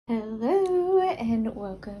Hello and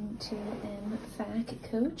welcome to MFAC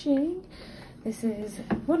Coaching. This is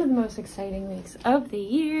one of the most exciting weeks of the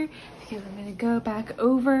year because I'm going to go back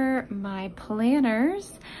over my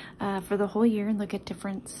planners for the whole year and look at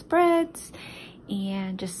different spreads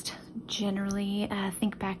and just generally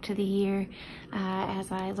think back to the year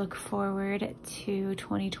as I look forward to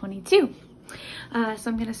 2022. So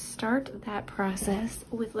I'm going to start that process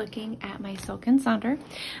with looking at my Silk and Sonder.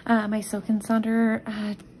 My Silk and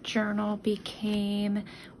Sonder journal became,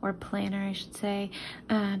 or planner I should say,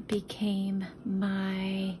 became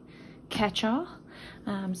my catch-all.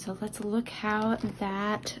 So let's look how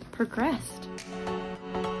that progressed.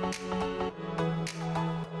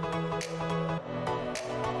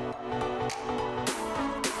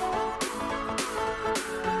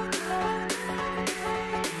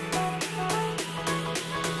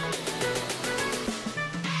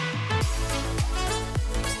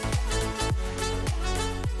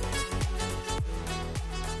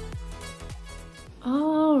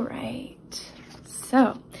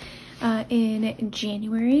 So, in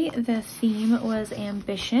January, the theme was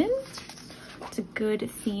ambition. It's a good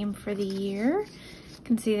theme for the year. You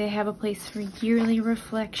can see they have a place for yearly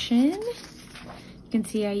reflection. You can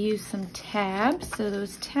see I use some tabs. So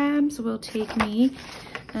those tabs will take me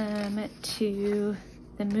to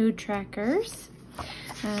the mood trackers,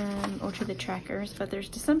 or to the trackers, but there's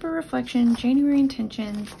December reflection, January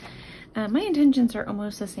intentions. My intentions are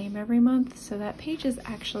almost the same every month, so that page is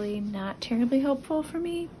actually not terribly helpful for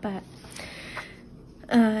me, but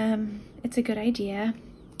it's a good idea.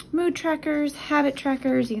 Mood trackers, habit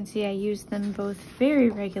trackers, you can see I use them both very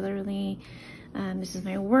regularly. This is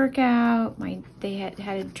my workout. They had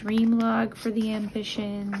a dream log for the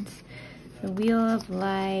ambitions, the wheel of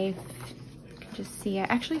life. You can just see I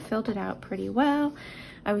actually filled it out pretty well.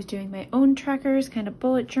 I was doing my own trackers, kind of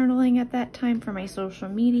bullet journaling at that time for my social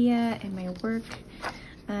media and my work.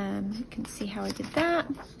 You can see how I did that.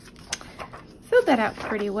 Filled that out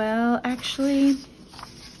pretty well, actually.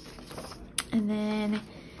 And then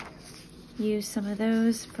use some of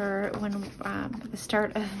those for when the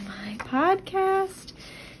start of my podcast.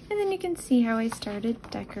 And then you can see how I started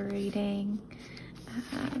decorating.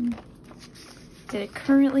 Did a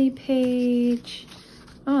currently page.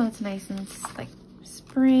 Oh, it's nice and like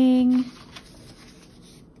spring,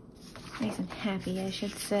 nice and happy, I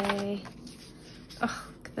should say. Oh,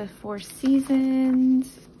 the 4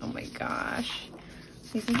 seasons. Oh my gosh,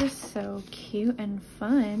 these are just so cute and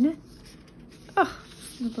fun. Oh,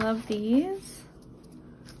 love these.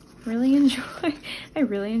 I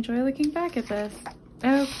really enjoy looking back at this.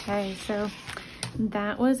 Okay, so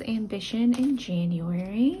that was ambition in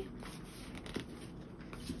January.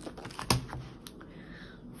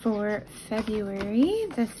 For February,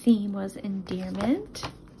 the theme was endearment.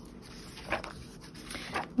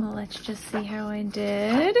 Well, let's just see how I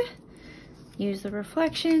did. Use the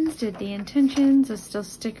reflections, did the intentions, was still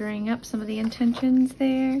stickering up some of the intentions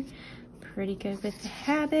there. Pretty good with the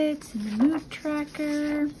habits and the mood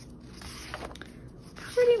tracker.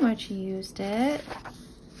 Pretty much used it.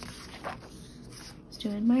 Was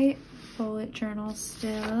doing my bullet journal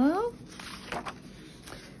still.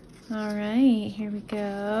 All right, here we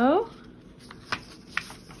go.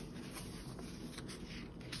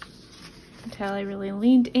 Until I really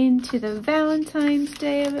leaned into the Valentine's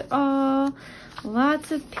Day of it all.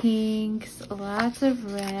 Lots of pinks, lots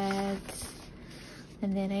of reds.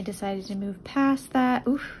 And then I decided to move past that.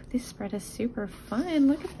 Oof, this spread is super fun.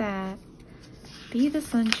 Look at that. Be the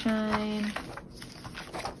sunshine.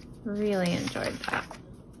 Really enjoyed that.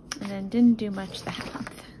 And then didn't do much that month.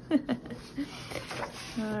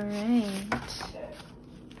 All right.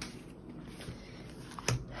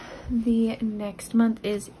 The next month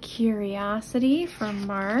is curiosity for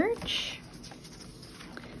March.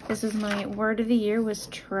 This is my word of the year was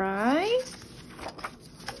try.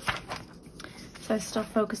 So I'm still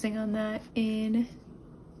focusing on that in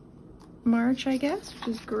March, I guess, which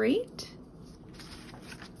is great.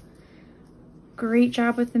 Great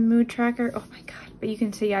job with the mood tracker. Oh my God. But you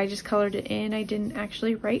can see I just colored it in. I didn't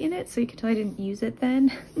actually write in it, so you can tell I didn't use it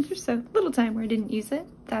then. There's a little time where I didn't use it.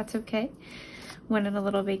 That's okay. Went on a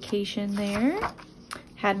little vacation there.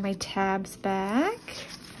 Had my tabs back.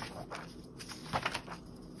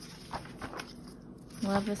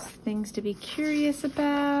 Love us things to be curious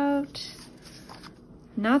about.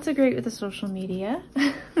 Not so great with the social media.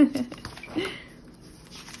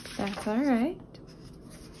 That's all right.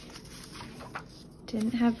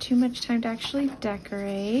 Didn't have too much time to actually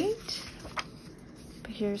decorate,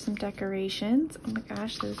 but here's some decorations. Oh my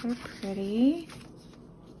gosh, those are pretty.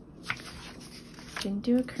 Didn't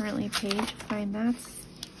do a currently page. Fine, that's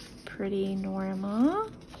pretty normal.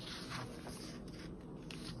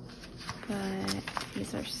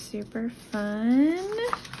 These are super fun.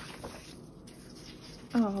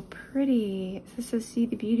 Oh, pretty. This says see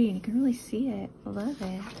the beauty and you can really see it. I love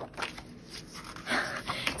it.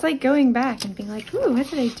 It's like going back and being like, ooh, what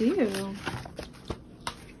did I do?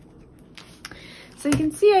 So you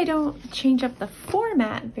can see I don't change up the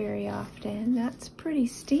format very often. That's pretty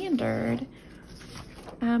standard.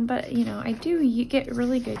 But you know, I do get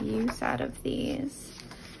really good use out of these.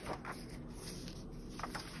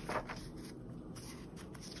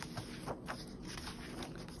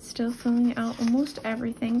 Still filling out almost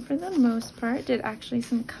everything for the most part. Did actually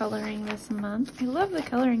some coloring this month. I love the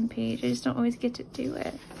coloring page. I just don't always get to do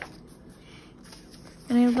it.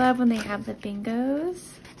 And I love when they have the bingos.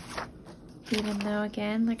 Even though,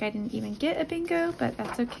 again, like I didn't even get a bingo, but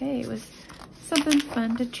that's okay. It was something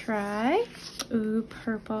fun to try. Ooh,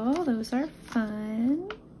 purple. Those are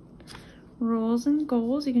fun. Rules and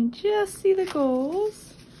goals. You can just see the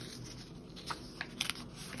goals.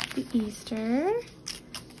 The Easter.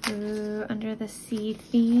 Ooh, under the sea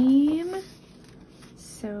theme.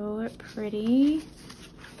 So pretty.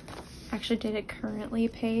 Actually did a currently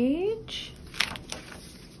page.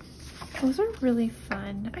 Those are really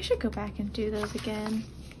fun. I should go back and do those again.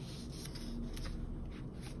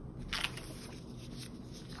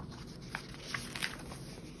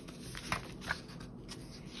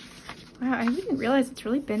 Wow, I didn't realize it's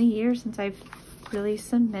really been a year since I've really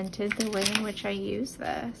cemented the way in which I use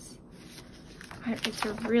this.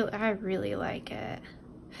 I really like it.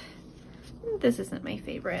 This isn't my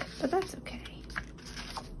favorite, but that's okay.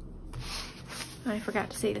 I forgot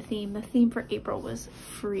to say the theme. The theme for April was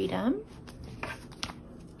freedom.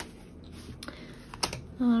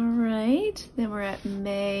 All right, then we're at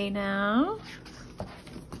May now.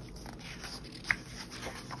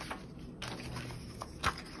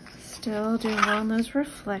 Still doing well on those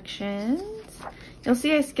reflections. You'll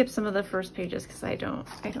see I skipped some of the first pages because I don't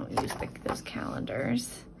use those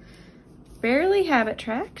calendars. Barely habit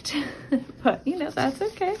tracked, but you know, that's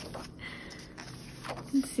okay.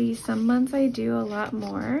 You can see some months I do a lot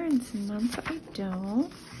more and some months I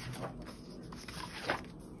don't.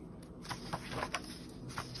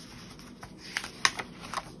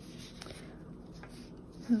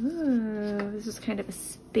 Ooh, this is kind of a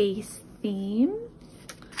space theme.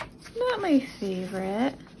 Not my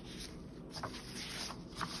favorite.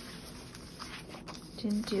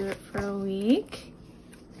 Didn't do it for a week.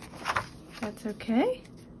 That's okay.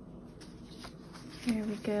 There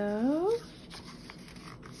we go.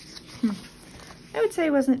 I would say I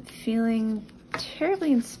wasn't feeling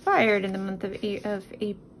terribly inspired in the month of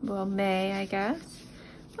May, I guess.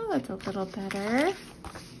 Oh, that's a little better.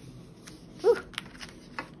 Ooh.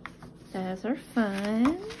 Those are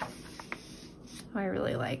fun. Oh, I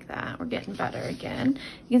really like that. We're getting better again.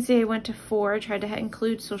 You can see I went to 4. I tried to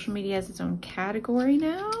include social media as its own category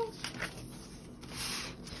now.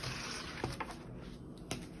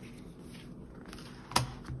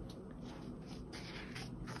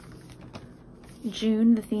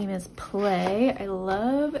 June, the theme is play. I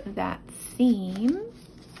love that theme.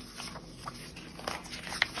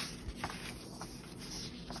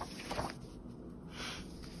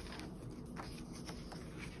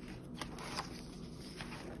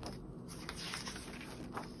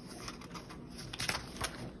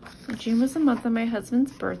 June was the month of my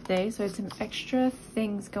husband's birthday, so I had some extra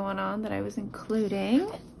things going on that I was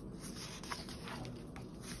including.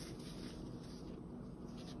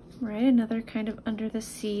 Right, another kind of under the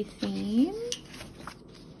sea theme.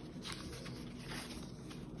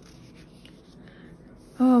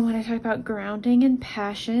 Oh, when I talk about grounding and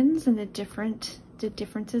passions and the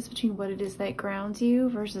differences between what it is that grounds you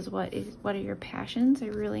versus what are your passions, I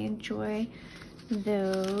really enjoy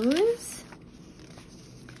those.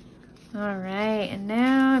 All right, and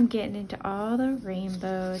now I'm getting into all the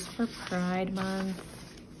rainbows for Pride Month.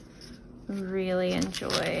 Really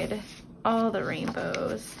enjoyed all the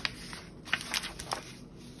rainbows.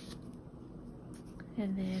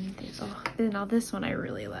 And then, now this one I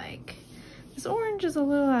really like. This orange is a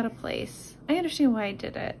little out of place. I understand why I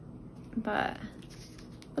did it, but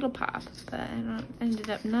little pop, but I ended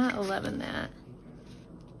up not loving that.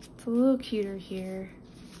 It's a little cuter here.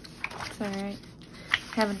 It's all right.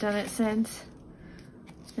 Haven't done it since.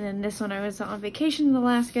 And then this one I was on vacation in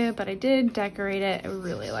Alaska, but I did decorate it. I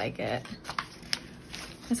really like it.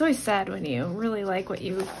 It's always sad when you really like what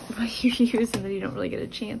you use and then you don't really get a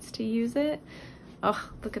chance to use it. Oh,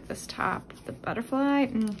 look at this top, the butterfly.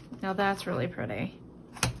 Now that's really pretty.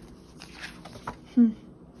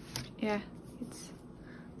 Yeah,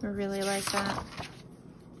 I really like that.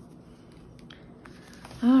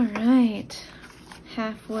 All right,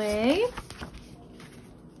 halfway.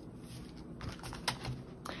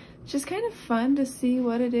 just kind of fun to see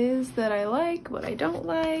what it is that I like, what I don't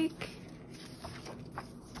like.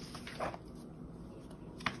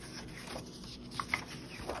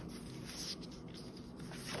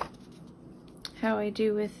 How I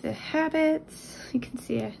do with the habits. You can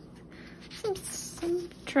see some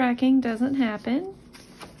tracking doesn't happen.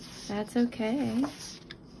 That's okay.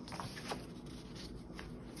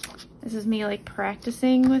 This is me like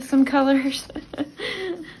practicing with some colors.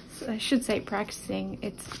 I should say practicing.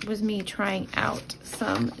 It was me trying out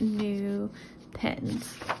some new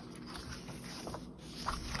pens.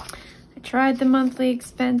 I tried the monthly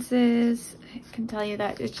expenses. I can tell you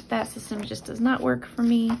that that system just does not work for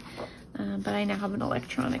me. But I now have an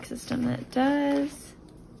electronic system that does.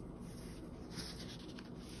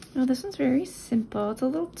 Oh, this one's very simple. It's a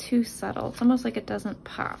little too subtle. It's almost like it doesn't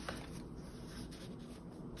pop.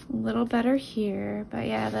 A little better here, but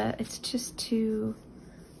yeah, it's just too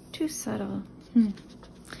subtle.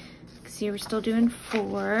 See, we're still doing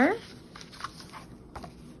 4.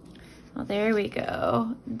 Well, there we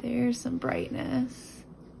go. There's some brightness.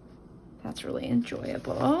 That's really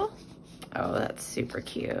enjoyable. Oh, that's super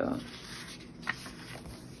cute.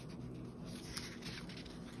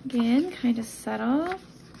 Again, kind of subtle.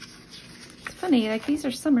 It's funny, like these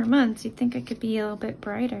are summer months. You'd think I could be a little bit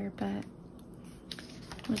brighter, but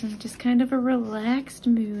it wasn't. Just kind of a relaxed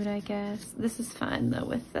mood, I guess. This is fun though,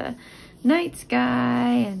 with the night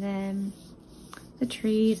sky and then the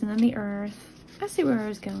trees and then the earth. I see where I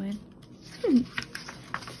was going.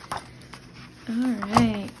 All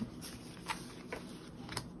right.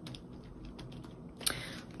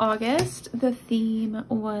 August, the theme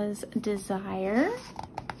was desire.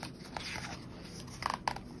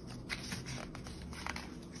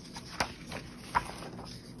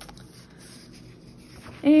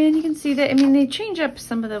 And you can see that, I mean, they change up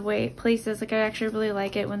some of the places. Like I actually really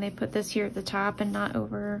like it when they put this here at the top and not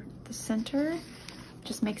over the center.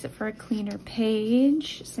 Just makes it for a cleaner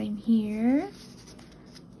page. Same here.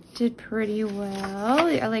 Did pretty well.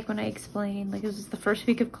 I like when I explained, like, this was the first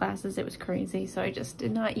week of classes. It was crazy, so I just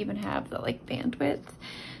did not even have the like bandwidth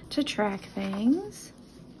to track things.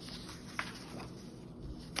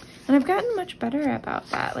 And I've gotten much better about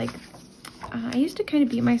that. Like I used to kind of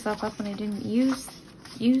beat myself up when I didn't use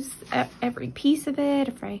every piece of it,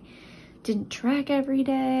 if I didn't track every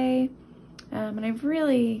day, and I've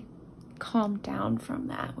really calmed down from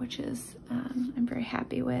that, which is I'm very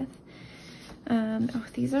happy with. Oh,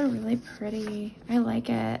 these are really pretty. I like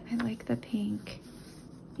it. I like the pink.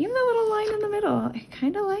 Even the little line in the middle, I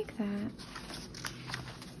kind of like that.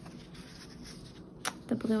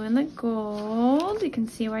 The blue and the gold. You can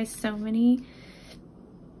see why so many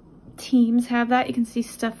teams have that. You can see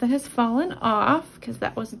stuff that has fallen off because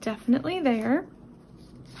that was definitely there.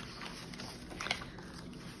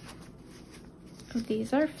 Oh,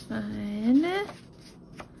 these are fun.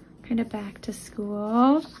 Kind of back to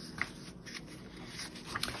school.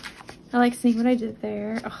 I like seeing what I did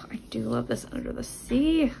there. Oh, I do love this under the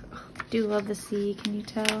sea. Oh, I do love the sea, can you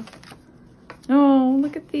tell? Oh,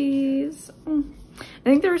 look at these. I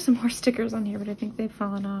think there were some more stickers on here, but I think they've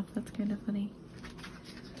fallen off. That's kind of funny.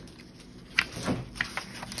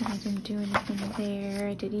 And I didn't do anything there.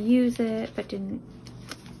 I did use it, but didn't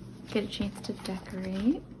get a chance to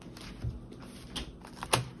decorate.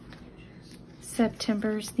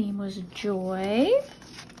 September's theme was joy.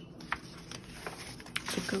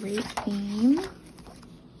 It's a great theme.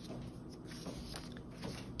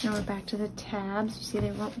 Now we're back to the tabs. You see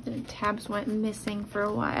the tabs went missing for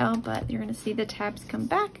a while, but you're gonna see the tabs come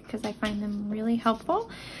back because I find them really helpful.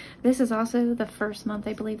 This is also the first month,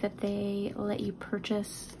 I believe, that they let you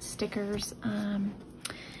purchase stickers.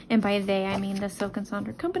 And by they, I mean the Silk and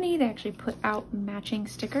Sonder company. They actually put out matching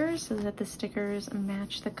stickers so that the stickers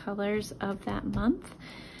match the colors of that month.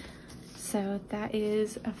 So that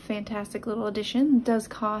is a fantastic little addition. It does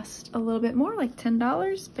cost a little bit more, like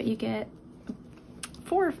 $10, but you get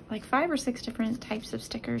 5 or 6 different types of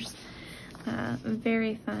stickers.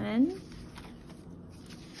 Very fun.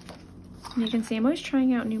 And you can see I'm always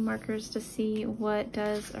trying out new markers to see what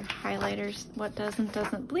does, or highlighters, what does and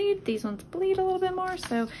doesn't bleed. These ones bleed a little bit more,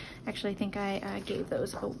 so actually I think I gave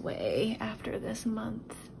those away after this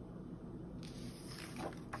month.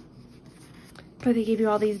 But they gave you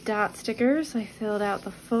all these dot stickers. I filled out the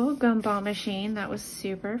full gumball machine. That was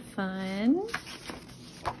super fun.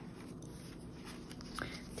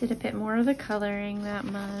 Did a bit more of the coloring that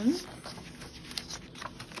month.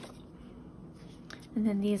 And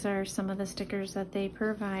then these are some of the stickers that they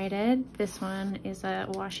provided. This one is a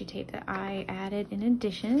washi tape that I added in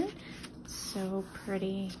addition. So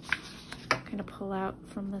pretty. Kind of pull out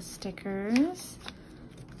from the stickers.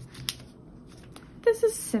 this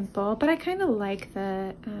is simple, but I kind of like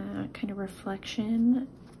the kind of reflection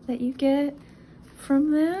that you get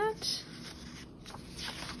from that.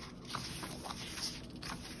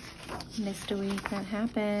 Missed a week, that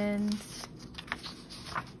happens.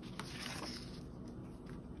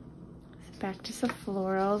 Back to some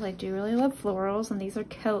florals. I do really love florals, and these are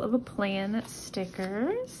Kill of a Plan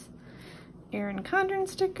stickers. Erin Condren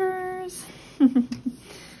stickers.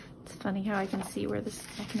 It's funny how I can see where this,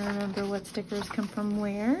 I can remember what stickers come from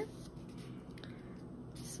where.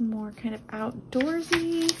 Some more kind of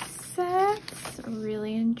outdoorsy sets. I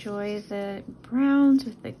really enjoy the browns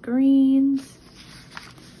with the greens.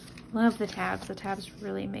 Love the tabs. The tabs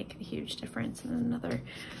really make a huge difference. And another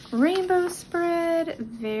rainbow spread.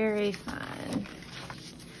 Very fun.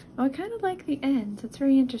 Oh, I kind of like the ends. It's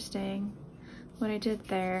very interesting what I did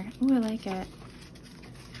there. Oh, I like it.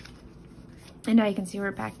 And now you can see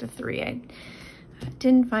we're back to 3. I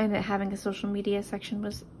didn't find that having a social media section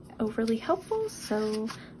was overly helpful, so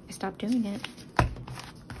I stopped doing it.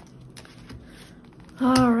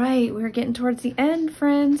 All right, we're getting towards the end,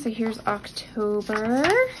 friends. So here's October.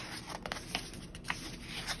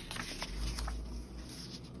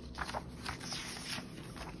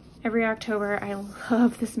 Every October, I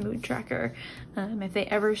love this mood tracker. If they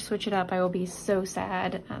ever switch it up, I will be so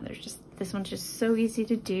sad. This one's just so easy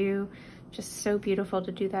to do, just so beautiful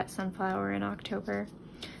to do that sunflower in October.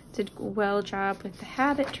 Did a well job with the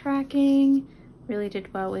habit tracking. Really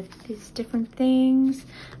did well with these different things.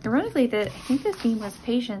 Ironically, I think the theme was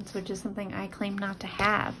patience, which is something I claim not to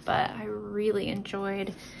have, but I really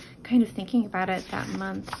enjoyed kind of thinking about it that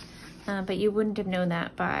month. But you wouldn't have known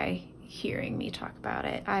that by hearing me talk about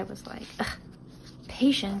it. I was like, ugh,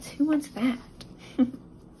 patience, who wants that?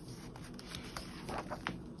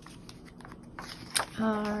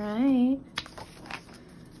 All right.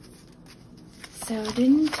 So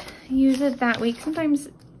didn't use it that week. Sometimes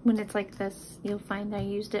when it's like this, you'll find I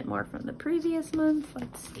used it more from the previous month.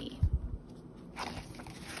 Let's see.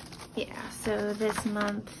 Yeah, so this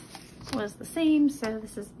month was the same. So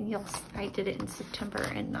this is, I did it in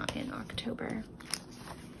September and not in October.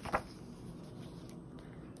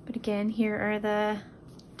 But again, here are the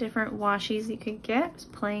different washies you could get. I was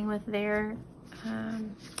playing with their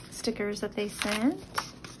stickers that they sent.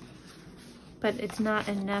 But it's not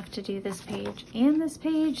enough to do this page and this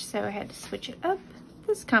page, so I had to switch it up.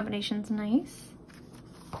 This combination's nice.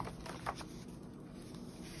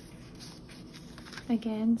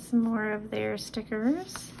 Again, some more of their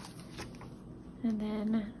stickers. And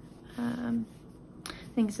then I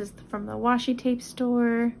think this is from the washi tape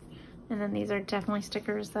store. And then these are definitely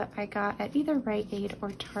stickers that I got at either Rite Aid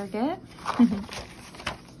or Target.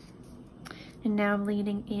 And now I'm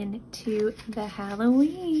leading into the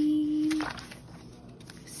Halloween.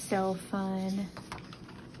 So fun.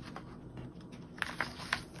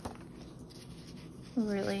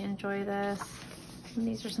 Really enjoy this. And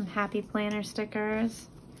these are some Happy Planner stickers.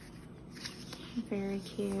 Very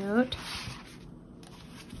cute.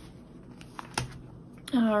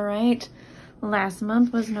 All right. Last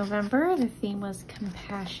month was November. The theme was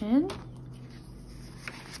compassion.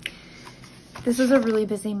 This was a really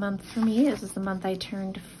busy month for me. This is the month I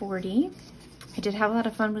turned 40. I did have a lot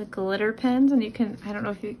of fun with glitter pens, and you can, I don't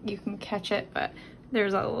know if you can catch it, but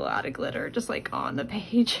there's a lot of glitter just like on the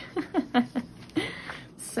page.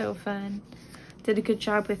 So fun. Did a good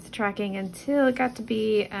job with tracking until it got to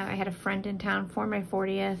be, I had a friend in town for my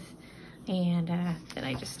 40th, and then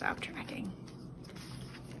I just stopped tracking.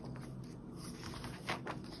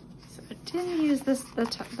 Didn't use the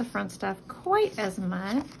front stuff quite as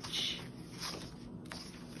much.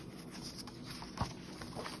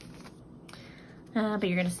 But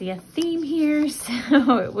you're gonna see a theme here.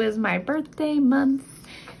 So it was my birthday month,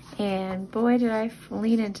 and boy did I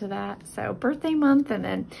lean into that. So birthday month, and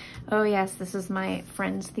then, oh yes, this is my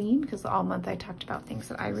friends theme, because all month I talked about things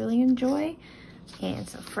that I really enjoy. And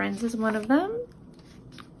so friends is one of them.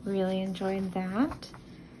 Really enjoyed that.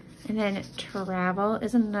 And then travel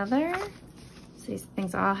is another. So these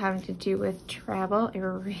things all having to do with travel. I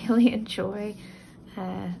really enjoy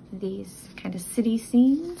these kind of city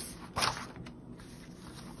scenes.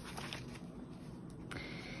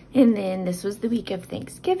 And then this was the week of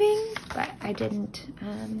Thanksgiving, but I didn't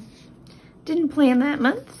plan that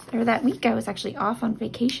month or that week. I was actually off on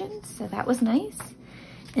vacation, so that was nice.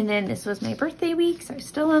 And then this was my birthday week, so I was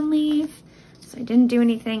still on leave. So I didn't do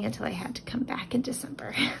anything until I had to come back in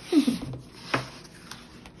December.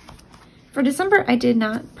 For December, I did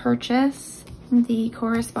not purchase the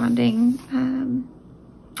corresponding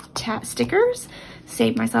stickers.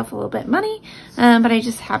 save myself a little bit of money, but I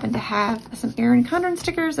just happened to have some Erin Condren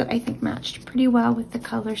stickers that I think matched pretty well with the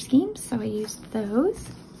color scheme, so I used those.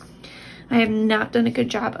 I have not done a good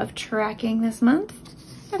job of tracking this month.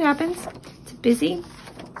 That happens. It's busy.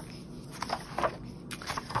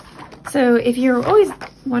 So if you're always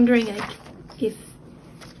wondering, like,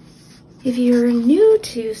 if you're new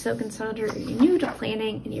to Silk and Sonder, or you're new to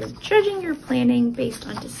planning and you're judging your planning based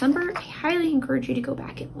on December, I highly encourage you to go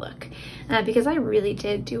back and look, because I really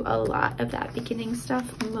did do a lot of that beginning stuff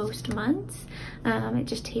most months. It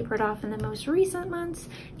just tapered off in the most recent months,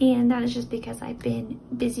 and that is just because I've been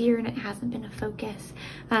busier and it hasn't been a focus.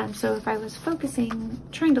 So if I was focusing,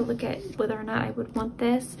 trying to look at whether or not I would want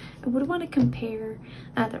this, I would want to compare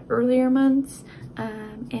the earlier months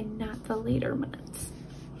and not the later months.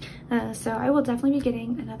 So I will definitely be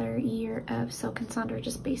getting another year of Silk and Sonder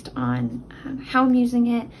just based on how I'm using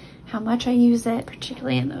it, how much I use it,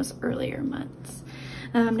 particularly in those earlier months.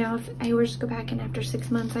 Now, if I were to go back and after 6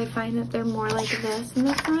 months, I find that they're more like this in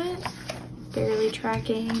the front, barely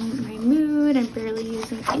tracking my mood, I'm barely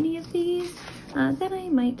using any of these, then I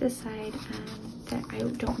might decide that I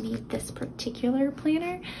don't need this particular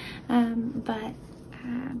planner, but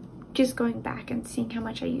just going back and seeing how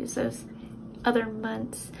much I use those other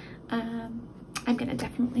months, I'm gonna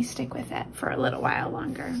definitely stick with it for a little while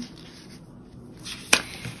longer.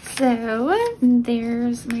 So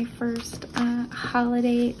there's my first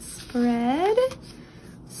holiday spread.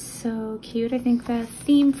 So cute. I think the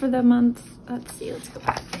theme for the month, let's see, let's go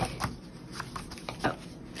back. Oh,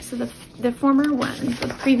 so the former one,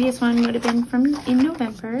 the previous one would have been from in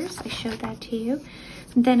November, so I showed that to you.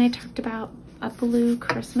 And then I talked about a blue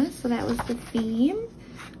Christmas, so that was the theme.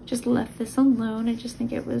 Just left this alone. I just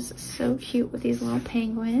think it was so cute with these little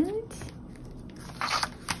penguins.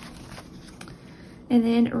 And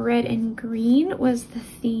then red and green was the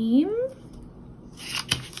theme.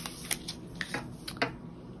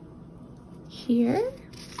 Here.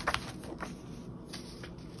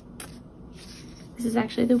 This is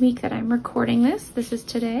actually the week that I'm recording this. This is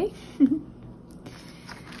today. And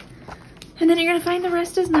then you're gonna find the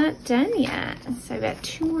rest is not done yet. So I've got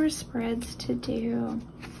 2 more spreads to do.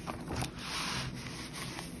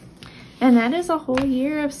 And that is a whole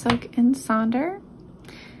year of Silk and Sonder.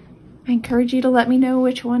 I encourage you to let me know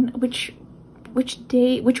which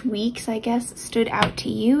weeks, I guess, stood out to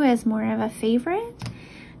you as more of a favorite.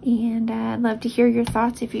 And I'd love to hear your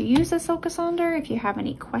thoughts if you use a Silk and Sonder. If you have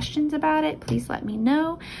any questions about it, please let me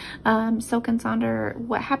know. Silk and Sonder,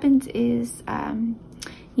 what happens is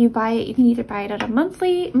you buy it, you can either buy it at a month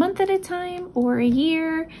at a time or a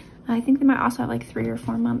year. I think they might also have like 3 or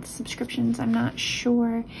 4 month subscriptions, I'm not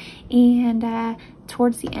sure. And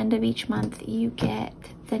towards the end of each month, you get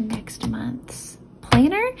the next month's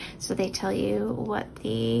planner. So they tell you what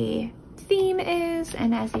the theme is,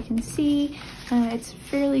 and as you can see, it's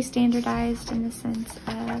fairly standardized in the sense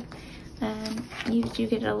of you do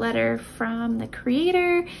get a letter from the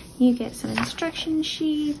creator, you get some instruction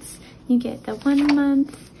sheets, you get the 1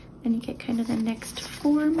 month, and you get kind of the next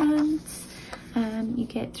 4 months. You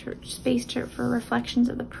get space for reflections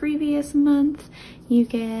of the previous month. You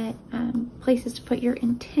get places to put your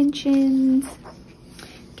intentions,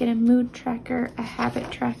 get a mood tracker, a habit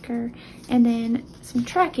tracker, and then some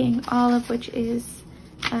tracking, all of which is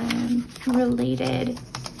related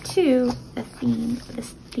to the theme.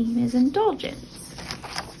 This theme is indulgence.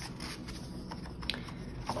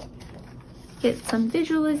 Get some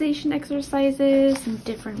visualization exercises, some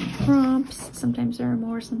different prompts. Sometimes there are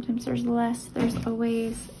more, sometimes there's less. There's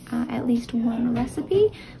always at least 1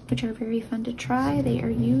 recipe, which are very fun to try. They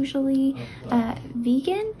are usually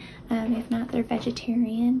vegan. If not, they're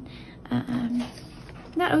vegetarian.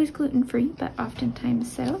 Not always gluten-free, but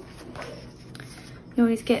oftentimes so. You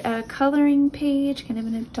always get a coloring page, kind of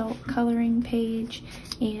an adult coloring page,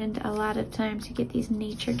 and a lot of times you get these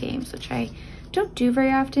nature games, which I don't do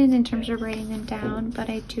very often in terms of writing them down, but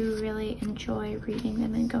I do really enjoy reading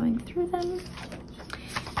them and going through them.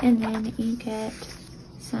 And then you get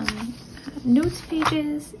some notes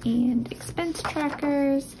pages and expense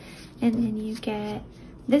trackers, and then you get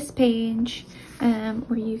this page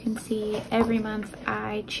where you can see every month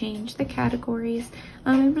I change the categories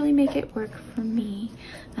and really make it work for me.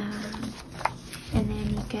 And then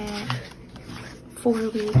you get 4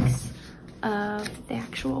 weeks of the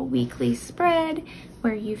actual weekly spread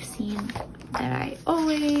where you've seen that I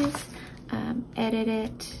always edit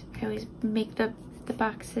it. I always make the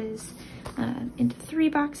boxes into 3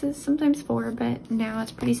 boxes, sometimes 4, but now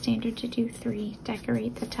it's pretty standard to do 3,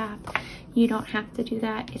 decorate the top. You don't have to do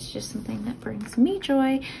that. It's just something that brings me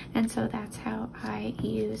joy, and so that's how I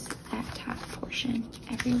use that top portion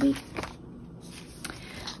every week.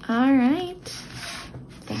 All right.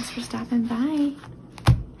 Thanks for stopping by.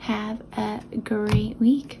 Have a great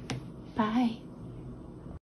week. Bye.